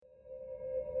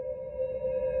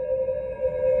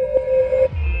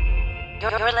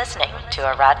You're listening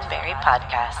to a Roddenberry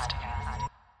podcast.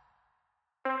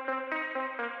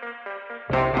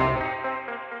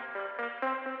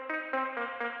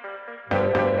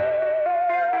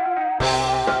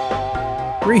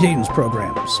 Greetings,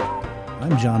 programmers.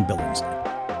 I'm John Billingsley,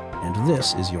 and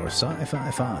this is your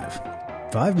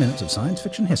SciFi5, 5 minutes of science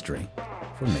fiction history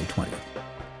for May 20th.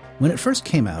 When it first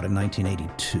came out in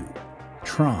 1982,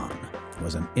 Tron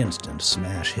was an instant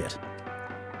smash hit.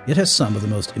 It has some of the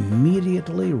most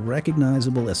immediately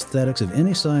recognizable aesthetics of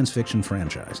any science fiction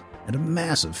franchise, and a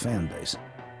massive fan base.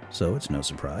 So it's no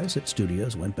surprise that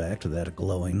studios went back to that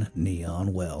glowing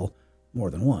neon well more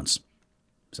than once.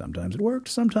 Sometimes it worked,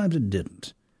 sometimes it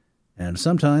didn't. And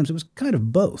sometimes it was kind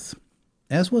of both,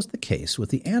 as was the case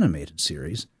with the animated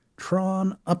series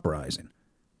Tron Uprising,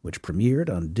 which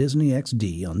premiered on Disney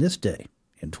XD on this day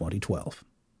in 2012.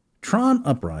 Tron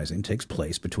Uprising takes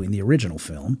place between the original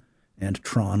film and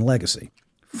Tron Legacy,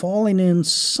 falling in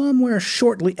somewhere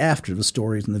shortly after the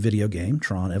stories in the video game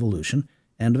Tron Evolution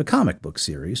and the comic book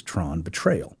series Tron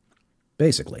Betrayal.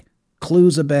 Basically,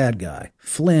 Clue's a bad guy,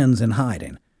 Flynn's in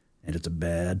hiding, and it's a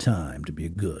bad time to be a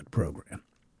good program.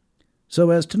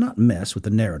 So as to not mess with the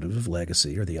narrative of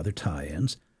Legacy or the other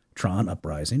tie-ins, Tron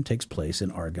Uprising takes place in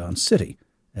Argon City,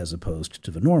 as opposed to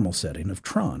the normal setting of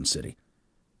Tron City.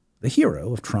 The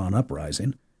hero of Tron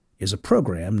Uprising is a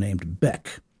program named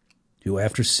Beck, who,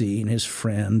 after seeing his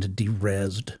friend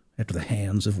derezzed at the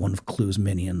hands of one of Clue's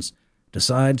minions,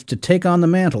 decides to take on the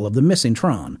mantle of the missing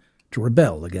Tron to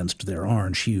rebel against their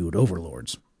orange-hued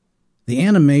overlords. The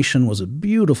animation was a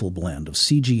beautiful blend of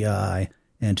CGI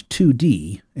and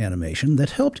 2D animation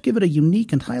that helped give it a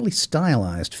unique and highly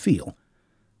stylized feel.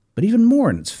 But even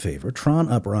more in its favor,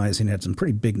 Tron Uprising had some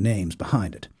pretty big names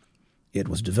behind it. It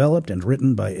was developed and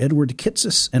written by Edward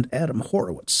Kitsis and Adam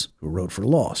Horowitz, who wrote for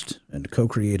Lost and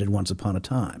co-created Once Upon a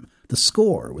Time. The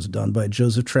score was done by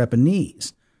Joseph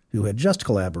Trapanese, who had just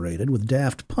collaborated with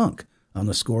Daft Punk on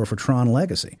the score for Tron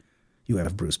Legacy. You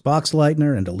have Bruce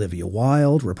Boxleitner and Olivia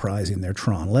Wilde reprising their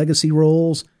Tron Legacy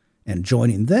roles, and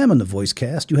joining them in the voice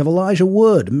cast you have Elijah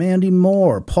Wood, Mandy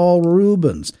Moore, Paul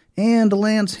Rubens, and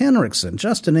Lance Henriksen,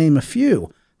 just to name a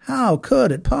few. How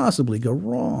could it possibly go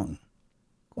wrong?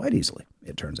 Quite easily,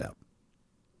 it turns out.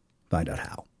 Find out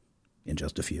how in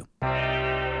just a few.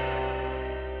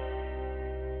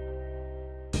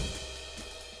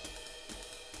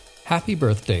 Happy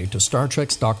birthday to Star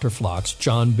Trek's Dr. Phlox,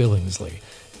 John Billingsley.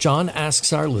 John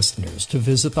asks our listeners to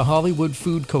visit the Hollywood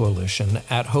Food Coalition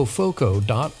at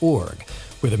hofoco.org,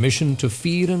 with a mission to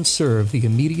feed and serve the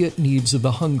immediate needs of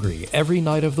the hungry every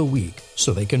night of the week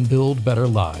so they can build better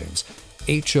lives.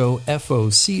 hofoco.org.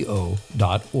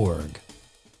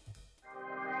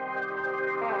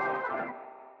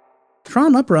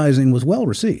 Tron Uprising was well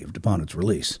received upon its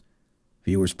release.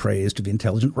 Viewers praised the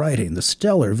intelligent writing, the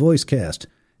stellar voice cast,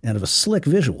 and of slick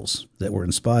visuals that were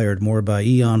inspired more by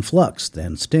Aeon Flux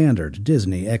than standard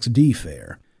Disney XD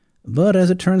fare. But as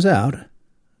it turns out,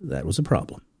 that was a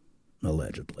problem,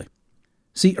 allegedly.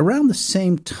 See, around the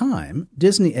same time,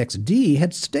 Disney XD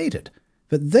had stated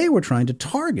that they were trying to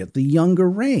target the younger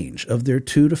range of their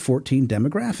 2 to 14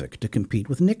 demographic to compete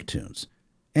with Nicktoons.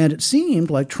 And it seemed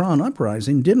like Tron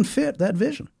Uprising didn't fit that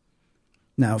vision.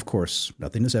 Now, of course,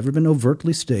 nothing has ever been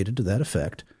overtly stated to that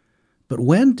effect, but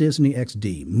when Disney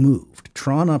XD moved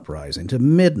Tron Uprising to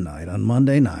midnight on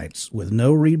Monday nights with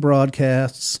no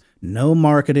rebroadcasts, no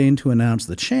marketing to announce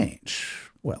the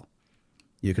change, well,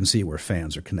 you can see where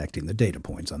fans are connecting the data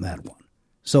points on that one.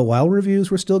 So while reviews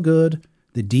were still good,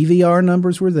 the DVR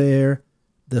numbers were there,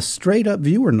 the straight-up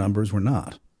viewer numbers were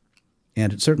not.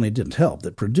 And it certainly didn't help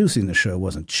that producing the show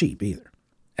wasn't cheap either.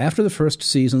 After the first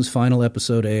season's final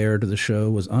episode aired, the show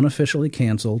was unofficially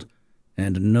canceled,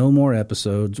 and no more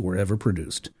episodes were ever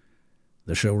produced.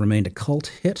 The show remained a cult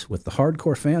hit with the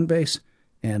hardcore fan base,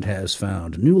 and has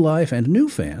found new life and new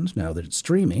fans now that it's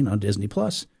streaming on Disney+.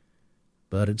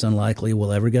 But it's unlikely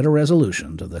we'll ever get a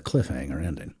resolution to the cliffhanger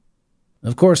ending.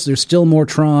 Of course, there's still more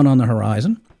Tron on the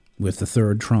horizon, with the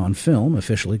third Tron film,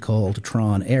 officially called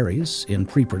Tron Ares, in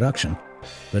pre-production.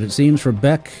 But it seems for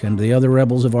Beck and the other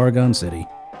rebels of Argon City,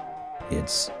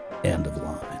 it's end of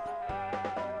line.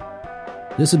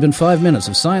 This has been 5 minutes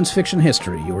of science fiction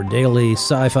history, your daily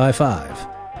SciFi5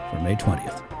 for May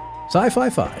 20th.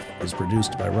 SciFi5 is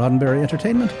produced by Roddenberry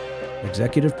Entertainment,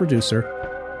 executive producer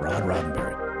Rod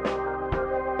Roddenberry.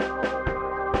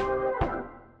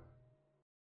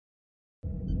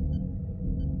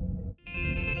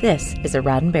 This is a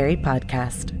Roddenberry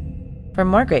podcast. For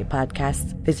more great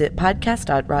podcasts, visit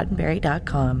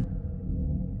podcast.roddenberry.com.